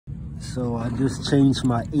So I just changed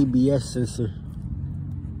my ABS sensor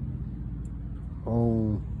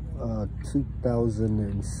on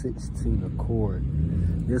 2016 Accord.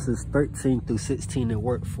 This is 13 through 16 it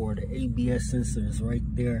worked for. The ABS sensor is right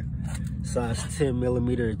there, size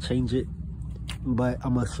 10mm to change it. But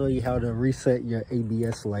I'm gonna show you how to reset your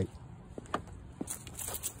ABS light,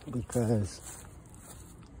 because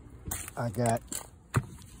I got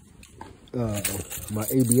my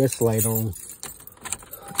ABS light on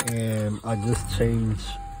and I just changed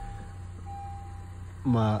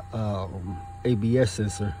my ABS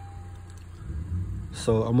sensor.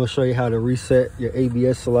 So I'm gonna show you how to reset your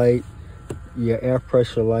ABS light, your air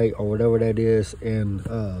pressure light, or whatever that is, and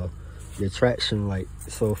your traction light.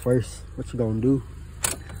 So first, what you're gonna do,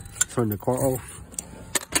 turn the car off,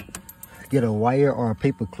 get a wire or a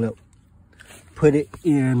paper clip, put it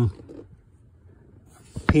in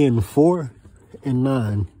pin 4 and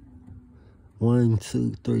 9. 1,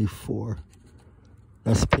 2, 3, 4.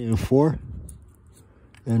 That's pin 4,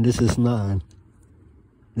 and this is 9.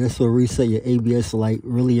 This will reset your ABS light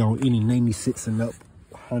really on any 96 and up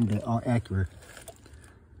Honda or Acura.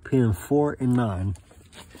 Pin 4 and 9.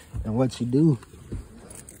 And what you do,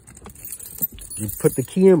 you put the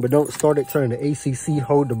key in, but don't start it. Turn the ACC,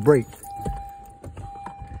 hold the brake.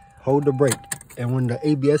 Hold the brake. And when the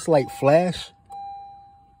ABS light flash,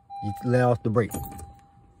 you let off the brake.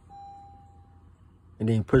 And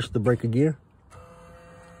then push the brake again.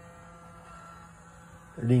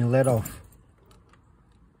 And then let off.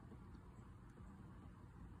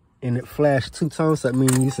 And it flashed 2 times. That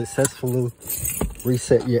means you successfully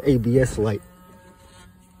reset your ABS light.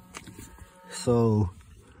 So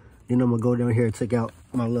then I'm gonna go down here and take out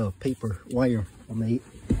my little paper wire I made,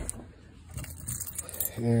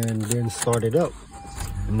 and then start it up,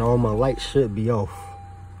 and all my lights should be off.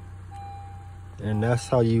 And that's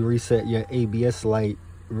how you reset your ABS light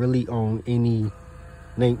really on any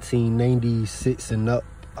 1996 and up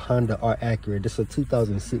Honda or Acura. This is a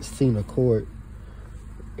 2016 Accord,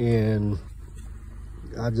 and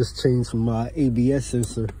I just changed my ABS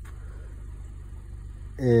sensor,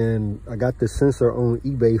 and I got this sensor on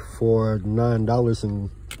eBay for $9 and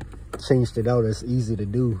changed it out. It's easy to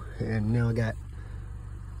do. And now I got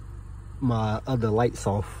my other lights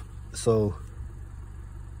off. So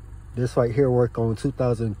this right here worked on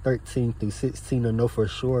 2013 through 16, I know for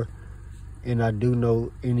sure. And I do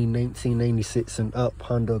know any 1996 and up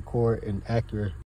Honda Accord and Acura.